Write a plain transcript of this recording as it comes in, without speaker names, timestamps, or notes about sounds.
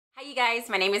you guys,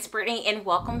 my name is Brittany and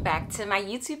welcome back to my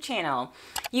YouTube channel.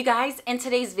 You guys, in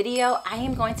today's video, I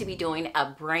am going to be doing a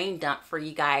brain dump for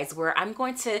you guys where I'm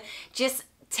going to just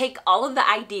take all of the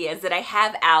ideas that I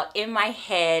have out in my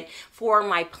head for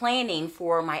my planning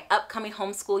for my upcoming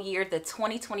homeschool year, the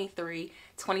 2023-2024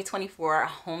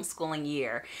 homeschooling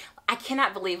year. I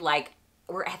cannot believe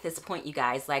we're at this point, you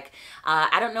guys.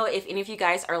 I don't know if any of you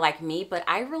guys are like me, but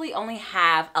I really only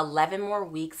have 11 more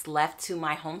weeks left to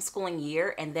my homeschooling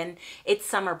year, and then it's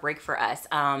summer break for us.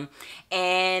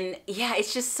 And yeah,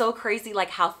 it's just so crazy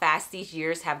how fast these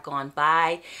years have gone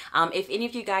by. If any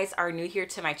of you guys are new here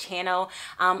to my channel,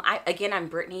 I'm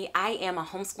Brittany. I am a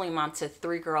homeschooling mom to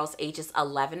 3 girls ages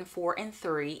 11, 4, and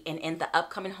 3. And in the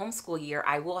upcoming homeschool year,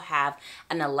 I will have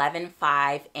an 11,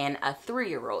 5, and a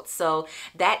 3-year-old. So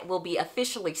that will be officially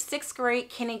 6th grade,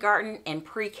 kindergarten, and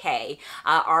pre-K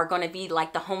are going to be the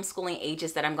homeschooling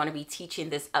ages that I'm going to be teaching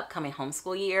this upcoming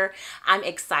homeschool year. I'm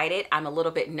excited. I'm a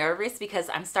little bit nervous because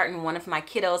I'm starting one of my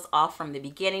kiddos off from the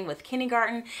beginning with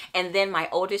kindergarten, and then my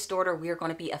oldest daughter, we are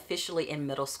going to be officially in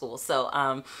middle school. So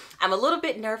I'm a little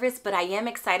bit nervous, but I am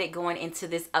excited going into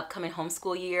this upcoming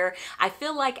homeschool year. I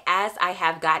feel like as I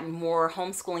have gotten more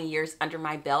homeschooling years under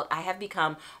my belt, I have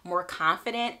become more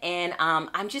confident, and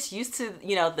I'm just used to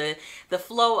the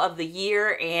flow of the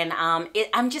year, and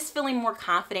I'm just feeling more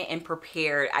confident and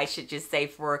prepared, I should just say,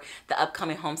 for the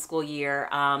upcoming homeschool year.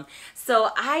 So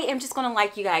I am just gonna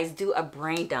you guys do a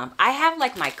brain dump. I have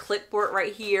my clipboard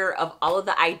right here of all of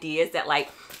the ideas that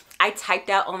I typed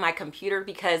out on my computer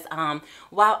because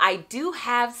while I do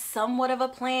have somewhat of a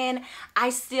plan,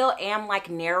 I still am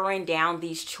narrowing down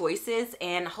these choices,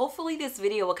 and hopefully this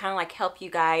video will kind of help you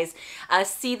guys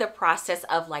see the process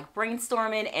of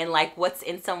brainstorming and what's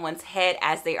in someone's head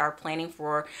as they are planning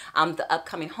for the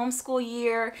upcoming homeschool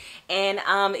year. And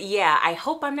yeah, I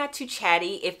hope I'm not too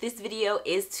chatty. If this video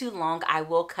is too long, I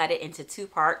will cut it into 2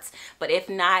 parts, but if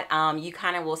not, you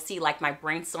kind of will see my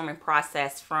brainstorming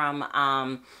process from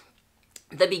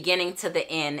the beginning to the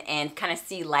end, and kind of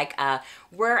see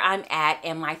where I'm at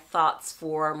and my thoughts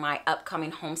for my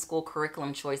upcoming homeschool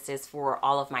curriculum choices for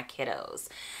all of my kiddos.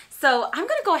 So I'm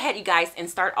gonna go ahead, you guys, and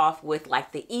start off with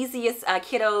the easiest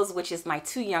kiddos, which is my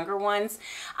 2 younger ones.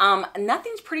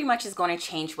 Nothing's pretty much is going to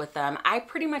change with them. I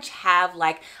pretty much have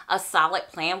a solid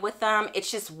plan with them. It's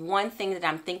just one thing that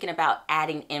I'm thinking about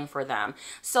adding in for them.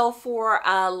 So for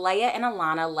Leia and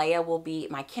Alana, Leia will be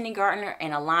my kindergartner,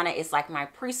 and Alana is my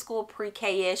preschool,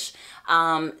 pre-K-ish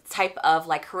type of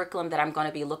curriculum that I'm going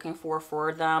to be looking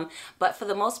for them. But for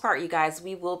the most part, you guys,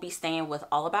 we will be staying with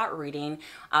all about reading.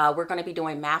 We're going to be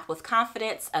doing math with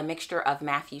confidence, a mixture of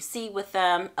Matthew C with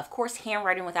them, of course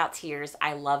handwriting without tears,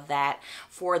 I love that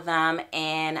for them,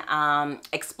 and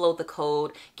explode the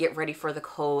code, get ready for the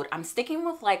code. I'm sticking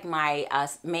with my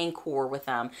main core with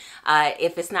them.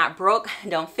 If it's not broke,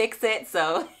 don't fix it.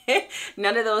 So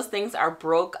none of those things are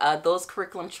broke. Those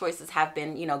curriculum choices have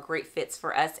been great fits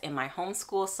for us in my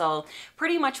homeschool. So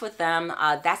pretty much with them,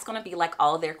 that's going to be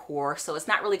all of their core. So it's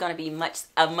not really going to be much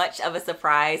of a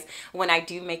surprise when I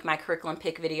do make my curriculum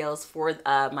pick videos for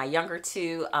my younger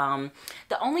 2.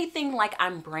 The only thing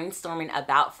I'm brainstorming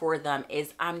about for them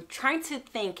is I'm trying to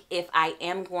think if I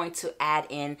am going to add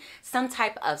in some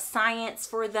type of science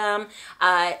for them,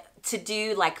 to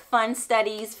do fun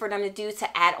studies for them to do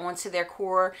to add on to their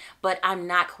core, but I'm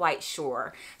not quite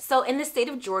sure. So in the state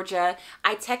of Georgia,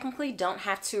 I technically don't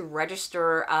have to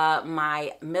register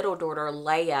my middle daughter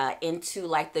Leia into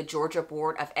the Georgia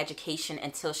Board of Education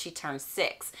until she turns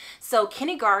 6. So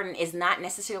kindergarten is not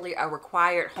necessarily a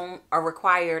required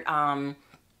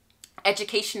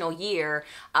educational year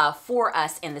for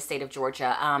us in the state of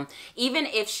Georgia. Even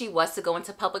if she was to go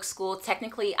into public school,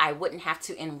 technically I wouldn't have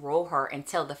to enroll her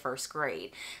until the 1st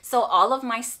grade. So all of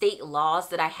my state laws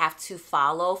that I have to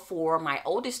follow for my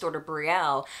oldest daughter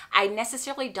Brielle, I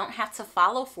necessarily don't have to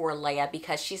follow for Leia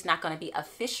because she's not going to be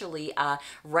officially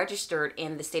registered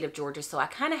in the state of Georgia. So I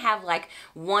kind of have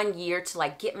 1 year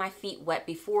to get my feet wet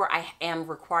before I am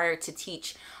required to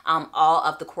teach all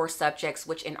of the core subjects,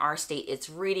 which in our state it's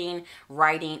reading,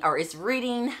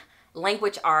 reading,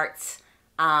 language arts,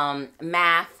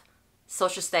 math,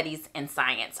 social studies, and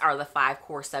science are the 5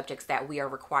 core subjects that we are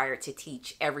required to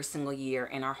teach every single year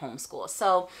in our homeschool.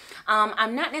 So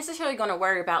I'm not necessarily going to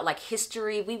worry about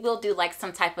history. We will do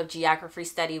some type of geography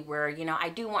study where I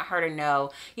do want her to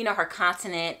know her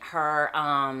continent, her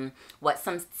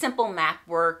some simple map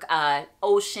work,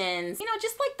 oceans,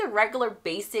 just the regular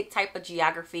basic type of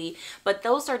geography. But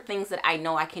those are things that I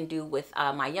know I can do with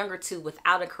my younger 2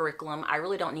 without a curriculum. I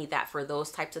really don't need that for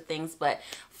those types of things. But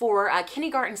for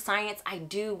kindergarten science, science, I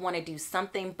do want to do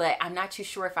something, but I'm not too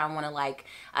sure if I want to like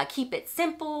keep it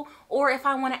simple or if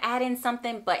I want to add in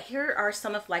something. But here are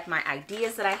some of like my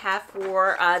ideas that I have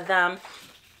for them.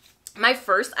 My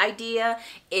first idea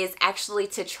is actually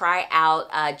to try out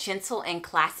gentle and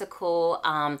classical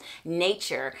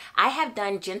nature. I have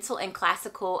done gentle and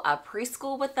classical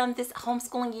preschool with them this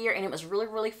homeschooling year, and it was really,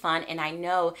 really fun. And I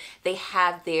know they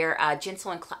have their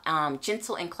gentle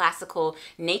and classical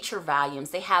nature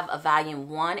volumes. They have a volume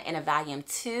 1 and a volume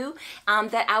 2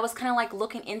 that I was kind of like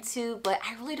looking into, but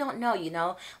I really don't know, you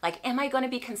know, like, am I going to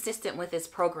be consistent with this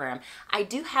program? I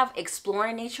do have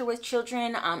Exploring Nature with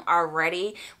Children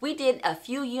already. We did a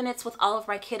few units with all of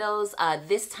my kiddos.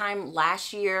 This time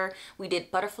last year, we did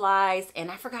butterflies,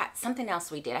 and I forgot something else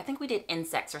we did. I think we did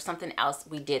insects or something else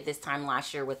we did this time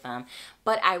last year with them.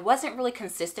 But I wasn't really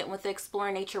consistent with the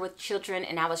Exploring Nature with Children,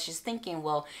 and I was just thinking,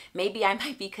 well, maybe I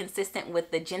might be consistent with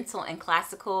the gentle and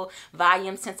classical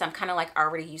volume since I'm kind of like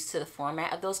already used to the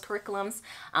format of those curriculums.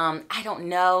 I don't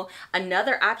know.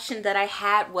 Another option that I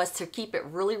had was to keep it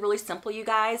really, really simple, you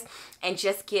guys, and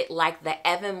just get like the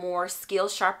Evan Moore Skill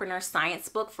Sharpener Science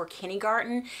book for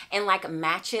kindergarten and like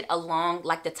match it along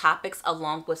like the topics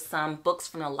along with some books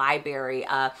from the library,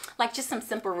 like just some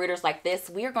simple readers like this.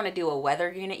 We are going to do a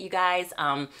weather unit, you guys.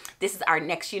 This is our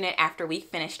next unit after we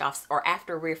finished off, or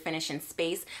after we're finishing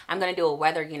space. I'm going to do a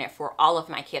weather unit for all of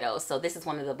my kiddos. So this is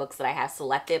one of the books that I have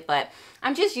selected, but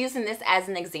I'm just using this as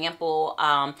an example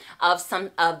of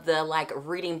some of the like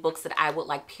reading books that I would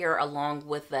like pair along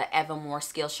with the Evan Moore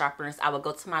Skill Sharpeners. I would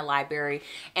go to my library,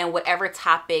 and whatever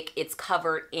topic it's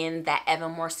covered in that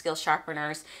Evan Moore Skill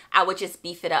Sharpeners, I would just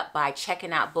beef it up by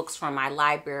checking out books from my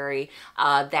library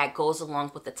that goes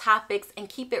along with the topics and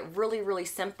keep it really, really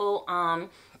simple.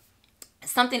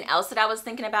 Something else that I was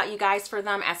thinking about, you guys, for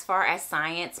them as far as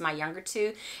science, my younger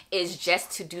two, is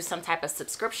just to do some type of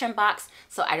subscription box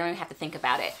so I don't even have to think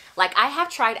about it. Like, I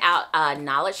have tried out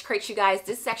knowledge crates, you guys.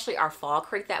 This is actually our fall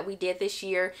crate that we did this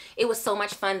year. It was so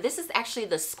much fun. This is actually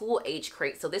the school age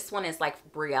crate, so this one is like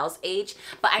Brielle's age,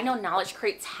 but I know knowledge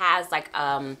crates has like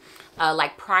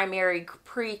primary,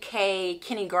 pre-K,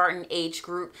 kindergarten age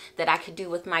group that I could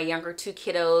do with my younger two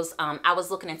kiddos. I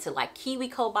was looking into like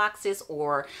KiwiCo boxes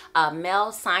or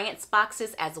Mel Science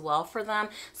boxes as well for them.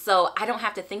 So I don't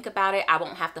have to think about it. I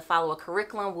won't have to follow a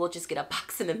curriculum. We'll just get a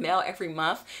box in the mail every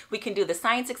month. We can do the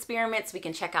science experiments. We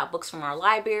can check out books from our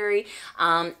library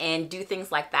and do things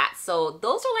like that. So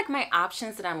those are like my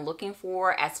options that I'm looking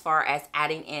for as far as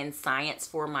adding in science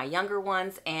for my younger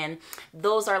ones. And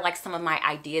those are like some of my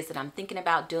ideas that I'm thinking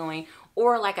about doing.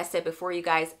 Or like I said before, you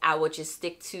guys, I would just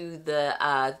stick to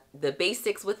the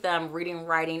basics with them, reading,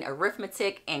 writing,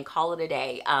 arithmetic, and call it a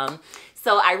day.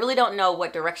 So I really don't know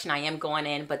what direction I am going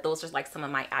in, but those are like some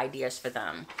of my ideas for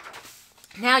them.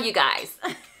 Now, you guys,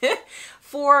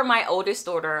 for my oldest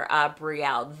daughter,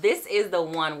 Brielle, this is the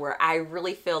one where I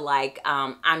really feel like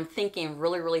I'm thinking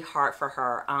really, really hard for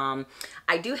her.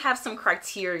 I do have some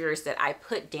criteria that I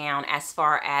put down as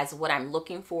far as what I'm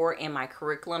looking for in my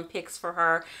curriculum picks for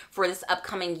her for this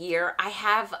upcoming year. I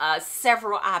have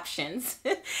several options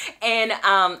and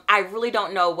I really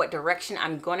don't know what direction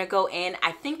I'm going to go in.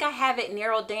 I think I have it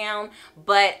narrowed down,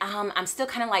 but I'm still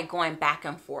kind of like going back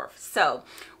and forth. So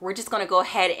we're just going to go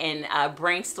ahead and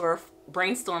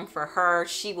brainstorm for her.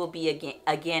 She will be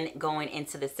again going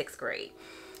into the 6th grade.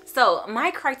 So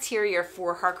my criteria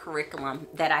for her curriculum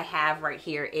that I have right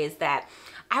here is that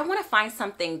I want to find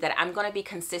something that I'm going to be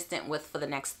consistent with for the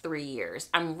next 3 years.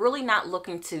 I'm really not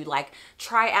looking to like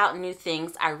try out new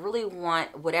things. I really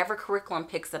want whatever curriculum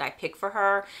picks that I pick for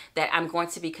her, that I'm going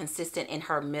to be consistent in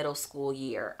her middle school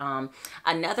year.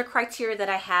 Another criteria that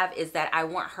I have is that I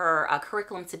want her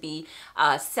curriculum to be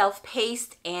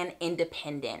self-paced and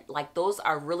independent. Like, those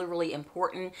are really, really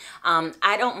important.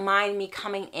 I don't mind me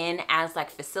coming in as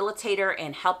like facilitator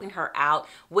and helping her out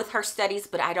with her studies,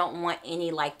 but I don't want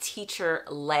any like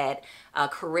teacher-led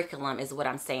curriculum is what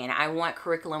I'm saying. I want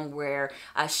curriculum where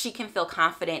she can feel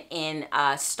confident in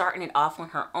starting it off on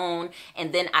her own,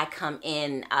 and then I come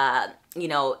in, you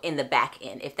know, in the back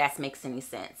end, if that makes any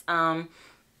sense.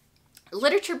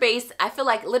 Literature based, I feel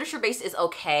like literature based is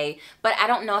okay, but I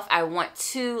don't know if I want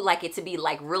to like it to be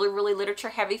like really, really literature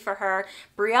heavy for her.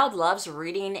 Brielle loves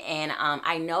reading, and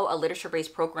I know a literature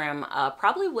based program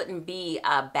probably wouldn't be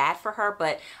bad for her,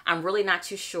 but I'm really not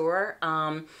too sure.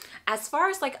 As far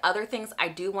as like other things I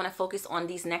do want to focus on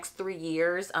these next 3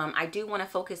 years, I do want to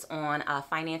focus on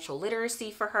financial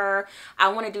literacy for her. I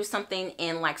want to do something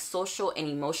in like social and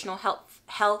emotional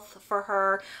health for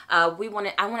her. I want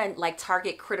to like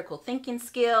target critical thinking thinking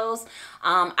skills.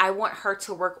 I want her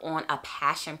to work on a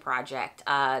passion project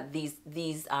these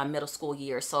middle school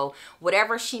years. So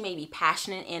whatever she may be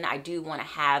passionate in, I do want to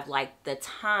have like the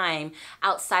time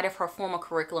outside of her formal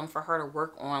curriculum for her to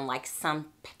work on like some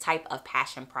type of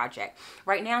passion project.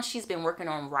 Right now she's been working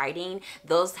on writing.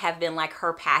 Those have been like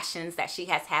her passions that she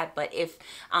has had, but if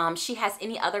she has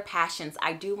any other passions,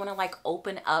 I do want to like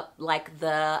open up like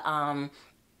the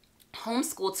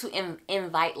homeschool to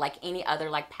invite like any other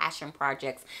like passion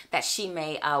projects that she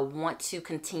may want to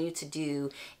continue to do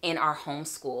in our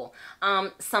homeschool.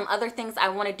 Some other things I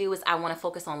want to do is I want to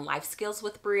focus on life skills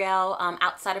with Brielle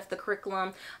outside of the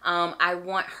curriculum. I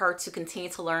want her to continue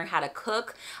to learn how to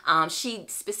cook. She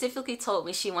specifically told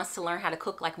me she wants to learn how to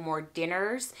cook like more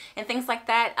dinners and things like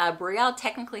that. Brielle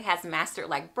technically has mastered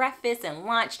like breakfast and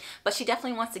lunch, but she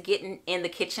definitely wants to get in the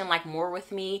kitchen like more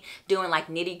with me, doing like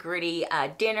nitty-gritty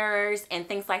dinners and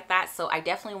things like that. So I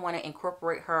definitely want to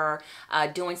incorporate her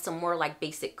doing some more like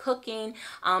basic cooking.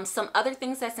 Some other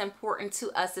things that's important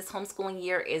to us this homeschooling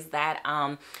year is that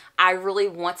I really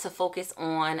want to focus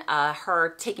on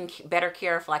her taking better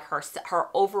care of like her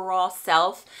overall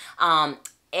self,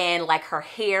 and like her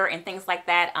hair and things like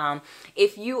that.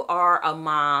 If you are a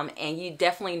mom, and you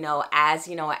definitely know, as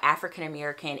you know, an African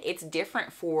American, it's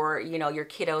different for, you know, your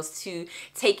kiddos to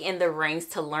take in the reins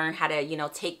to learn how to, you know,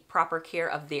 take proper care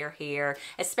of their hair,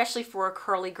 especially for a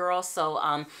curly girl. So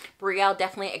Brielle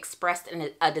definitely expressed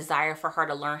a desire for her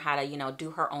to learn how to, you know,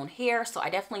 do her own hair. So I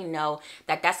definitely know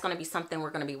that that's going to be something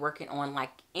we're going to be working on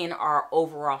like in our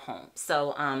overall home.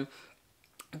 So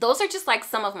those are just like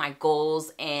some of my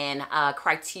goals and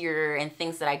criteria and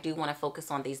things that I do want to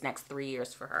focus on these next 3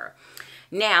 years for her.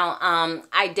 Now,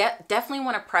 I definitely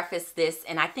want to preface this,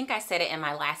 and I think I said it in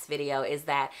my last video, is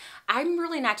that I'm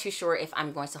really not too sure if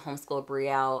I'm going to homeschool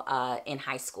Brielle in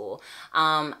high school.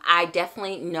 I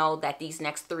definitely know that these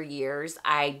next 3 years,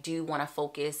 I do want to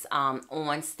focus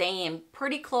on staying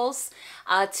pretty close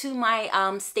to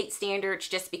my state standards,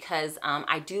 just because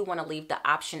I do want to leave the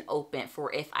option open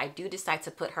for if I do decide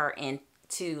to put her in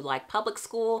to like public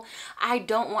school. I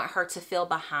don't want her to feel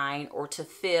behind or to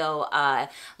feel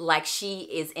like she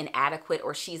is inadequate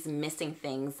or she's missing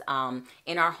things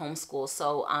in our homeschool.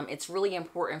 So it's really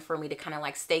important for me to kind of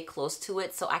like stay close to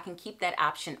it so I can keep that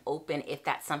option open if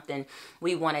that's something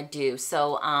we want to do.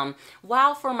 So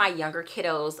while for my younger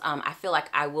kiddos, I feel like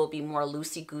I will be more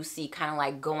loosey-goosey, kind of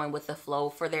like going with the flow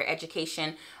for their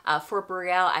education. For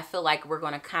Brielle, I feel like we're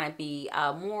going to kind of be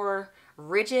more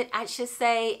rigid, I should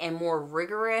say, and more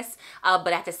rigorous, but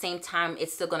at the same time,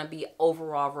 it's still going to be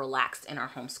overall relaxed in our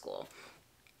homeschool.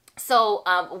 So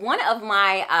one of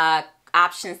my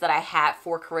options that I had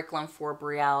for curriculum for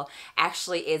Brielle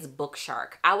actually is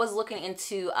Bookshark. I was looking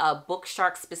into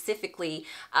Bookshark, specifically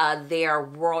their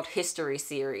world history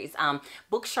series.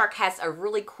 Bookshark has a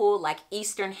really cool like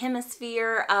Eastern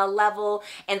Hemisphere level,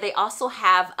 and they also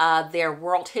have their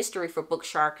world history for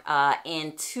Bookshark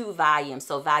in 2 volumes,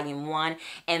 so volume 1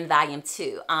 and volume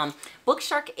 2.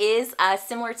 Bookshark is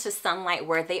similar to Sunlight,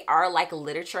 where they are like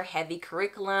literature heavy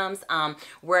curriculums,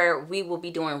 where we will be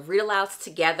doing read alouds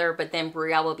together, but then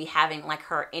Brielle will be having like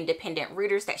her independent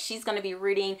readers that she's going to be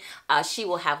reading. She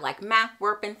will have like math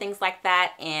work and things like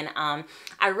that. And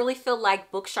I really feel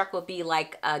like Bookshark will be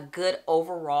like a good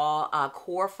overall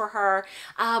core for her.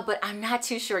 But I'm not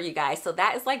too sure, you guys. So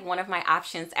that is like one of my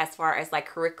options as far as like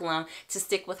curriculum to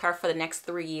stick with her for the next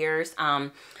 3 years.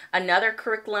 Another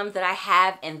curriculum that I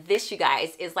have, and this, you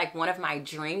guys, is like one of my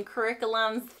dream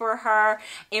curriculums for her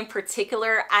in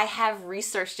particular. I have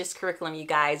researched this curriculum, you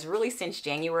guys, really since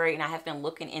January, and I have been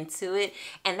looking into it,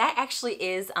 and that actually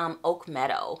is Oak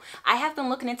Meadow. I have been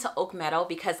looking into Oak Meadow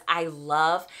because I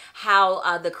love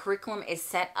how the curriculum is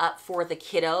set up for the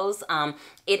kiddos.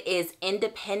 It is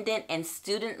independent and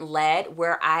student-led,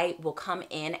 where I will come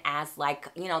in as like,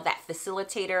 you know, that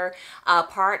facilitator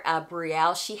part.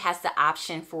 Brielle, she has the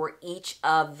option for each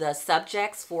of the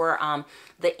subjects for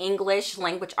the English,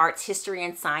 language arts, history,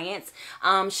 and science.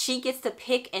 She gets to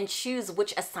pick and choose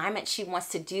which assignment she wants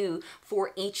to do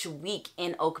for each week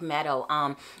in Oak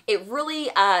Meadow. It really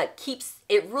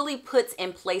puts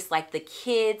in place like the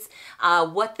kids,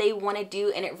 what they want to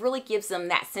do, and it really gives them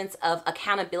that sense of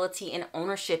accountability and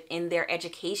ownership in their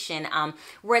education,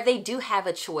 where they do have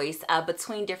a choice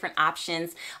between different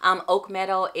options. Oak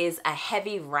Meadow is a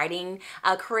heavy writing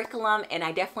curriculum, and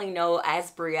I definitely know,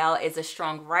 as Brielle is a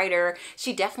strong writer,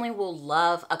 she definitely will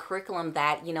love a curriculum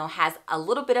that, you know, has a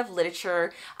little bit of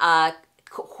literature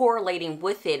correlating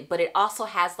with it, but it also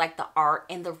has like the art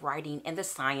and the writing and the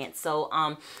science. So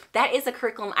that is a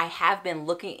curriculum I have been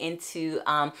looking into,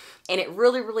 and it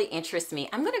really interests me.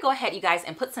 I'm gonna go ahead, you guys,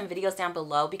 and put some videos down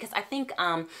below, because I think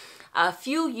a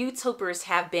few YouTubers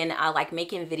have been like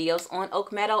making videos on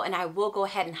Oak Meadow, and I will go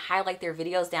ahead and highlight their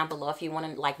videos down below if you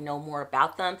want to like know more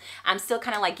about them. I'm still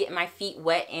kind of like getting my feet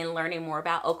wet and learning more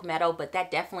about Oak Meadow, but that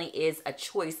definitely is a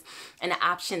choice and an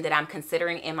option that I'm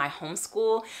considering in my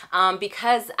homeschool,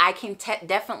 because I can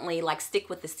definitely like stick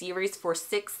with the series for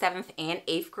 6th, 7th, and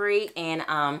 8th grade, and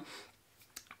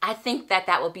I think that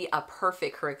that will be a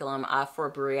perfect curriculum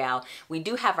for Brielle. We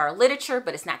do have our literature,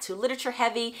 but it's not too literature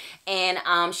heavy, and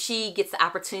she gets the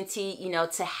opportunity, you know,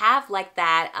 to have like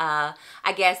that,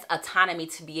 I guess, autonomy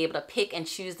to be able to pick and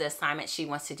choose the assignment she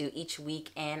wants to do each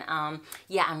week. And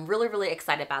yeah, I'm really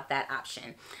excited about that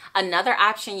option. Another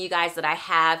option, you guys, that I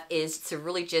have is to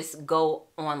really just go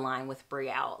online with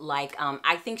Brielle. Like,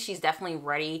 I think she's definitely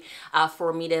ready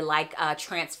for me to like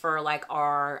transfer like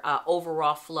our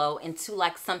overall flow into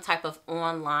like some type of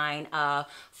online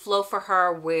flow for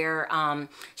her, where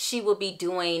she will be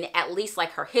doing at least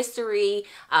like her history,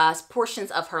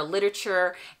 portions of her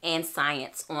literature, and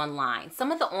science online.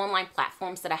 Some of the online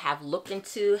platforms that I have looked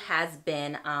into has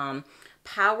been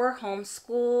Power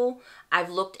Homeschool. I've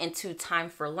looked into Time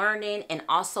for Learning, and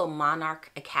also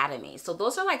Monarch Academy. So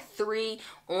those are like 3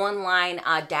 online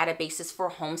databases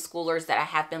for homeschoolers that I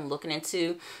have been looking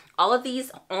into. All of these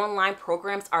online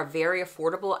programs are very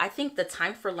affordable. I think the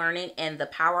Time for Learning and the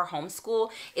Power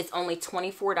Homeschool is only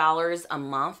 $24 a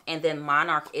month, and then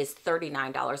Monarch is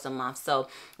 $39 a month. So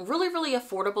really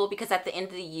affordable, because at the end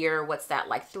of the year, what's that,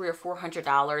 like $300 or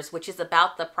 $400, which is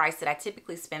about the price that I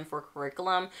typically spend for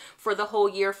curriculum for the whole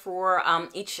year for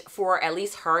for at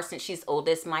least her, since she's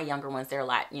oldest. My younger ones, they're a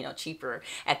lot, you know, cheaper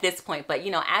at this point, but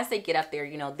you know, as they get up there,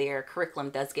 you know, their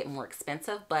curriculum does get more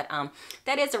expensive, but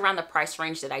that is around the price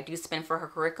range that I do spend for her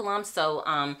curriculum. So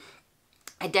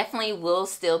I definitely will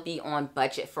still be on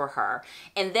budget for her.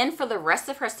 And then for the rest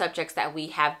of her subjects that we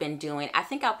have been doing, I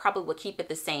think I probably would keep it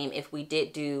the same if we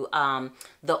did do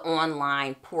the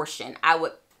online portion. I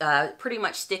would pretty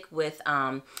much stick with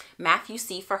Math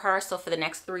UC for her. So for the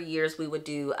next 3 years, we would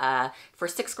do, for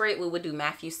 6th grade, we would do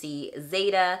Math UC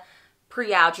Zeta,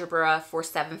 pre-algebra for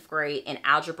 7th grade, and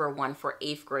algebra 1 for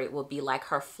 8th grade will be like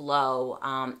her flow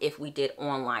if we did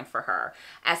online for her.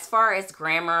 As far as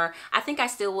grammar, I think I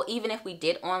still will, even if we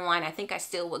did online, I think I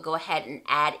still would go ahead and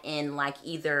add in like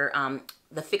either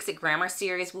the Fix It Grammar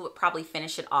series. We would probably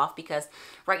finish it off, because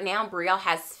right now Brielle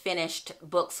has finished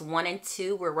books 1 and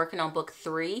 2. We're working on book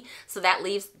 3. So that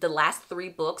leaves the last 3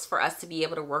 books for us to be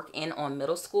able to work in on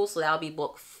middle school. So that'll be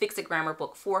book Fix It Grammar,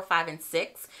 book 4, 5, and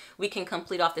 6. We can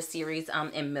complete off the series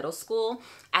in middle school.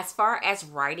 As far as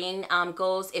writing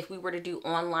goes, if we were to do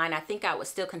online, I think I would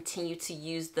still continue to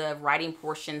use the writing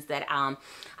portions that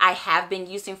I have been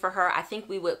using for her. I think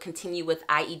we would continue with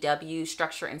IEW,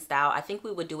 Structure and Style. I think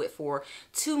we would do it for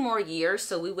 2 more years.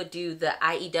 So we would do the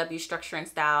IEW, Structure and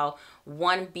Style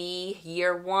 1B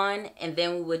year 1, and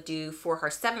then we would do, for her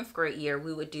 7th grade year,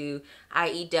 we would do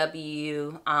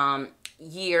IEW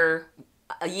year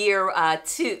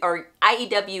 2, or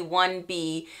IEW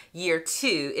 1B year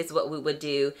 2 is what we would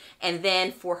do. And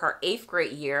then for her 8th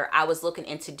grade year, I was looking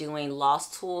into doing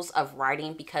Lost Tools of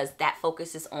Writing, because that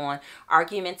focuses on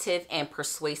argumentative and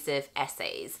persuasive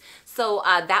essays. So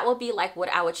that will be like what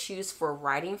I would choose for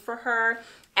writing for her.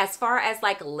 As far as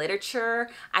like literature,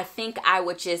 I think I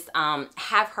would just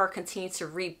have her continue to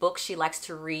read books she likes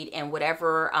to read, and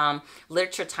whatever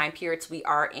literature time periods we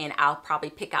are in, I'll probably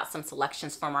pick out some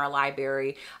selections from our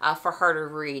library for her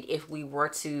to read if we were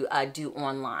to do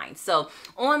online. So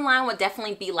online would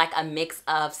definitely be like a mix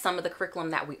of some of the curriculum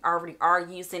that we already are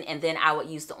using, and then I would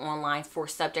use the online for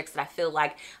subjects that I feel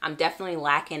like I'm definitely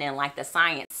lacking in, like the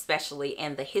science especially,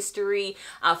 and the history,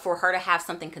 for her to have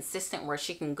something consistent where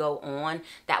she can go on.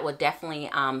 That would definitely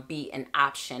be an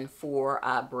option for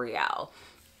Brielle.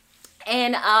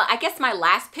 And I guess my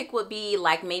last pick would be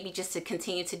like maybe just to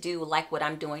continue to do like what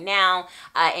I'm doing now,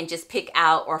 and just pick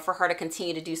out, or for her to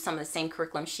continue to do some of the same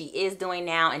curriculum she is doing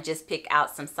now, and just pick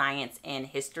out some science and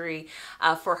history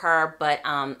for her. But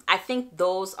I think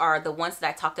those are the ones that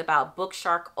I talked about: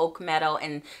 Bookshark, Oak Meadow,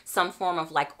 and some form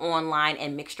of like online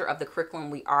and mixture of the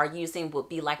curriculum we are using would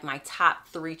be like my top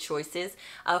 3 choices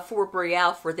for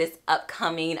Brielle for this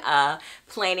upcoming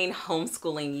planning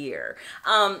homeschooling year.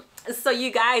 So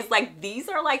you guys, like, like these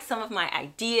are like some of my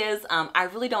ideas. I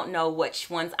really don't know which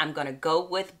ones I'm gonna go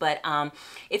with, but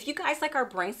if you guys like are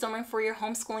brainstorming for your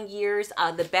homeschooling years,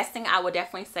 the best thing I would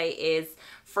definitely say is,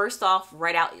 first off,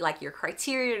 write out like your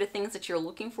criteria, the things that you're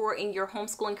looking for in your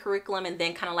homeschooling curriculum, and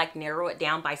then kind of like narrow it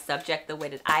down by subject the way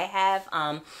that I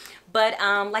have. But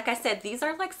like I said, these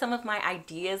are like some of my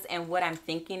ideas and what I'm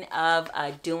thinking of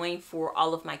doing for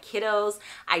all of my kiddos.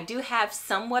 I do have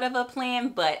somewhat of a plan,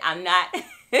 but I'm not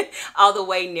all the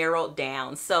way narrowed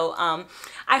down. So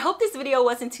I hope this video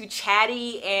wasn't too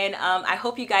chatty, and I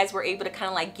hope you guys were able to kind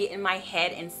of like get in my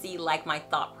head and see like my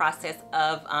thought process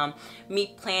of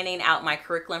me planning out my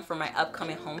curriculum for my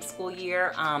upcoming homeschool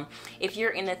year. If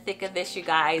you're in the thick of this, you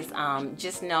guys,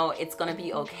 just know it's gonna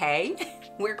be okay.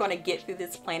 We're gonna get through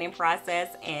this planning process,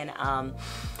 and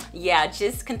yeah,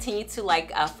 just continue to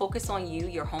like focus on you,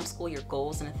 your homeschool, your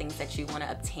goals, and the things that you want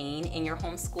to obtain in your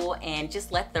homeschool, and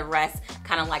just let the rest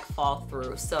kind of like fall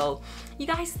through. So you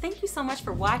guys, thank you so much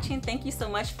for watching. Thank you so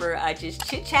much for just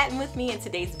chit-chatting with me in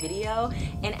today's video,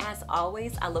 and as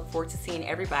always, I look forward to seeing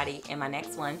everybody in my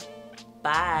next one.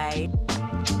 Bye.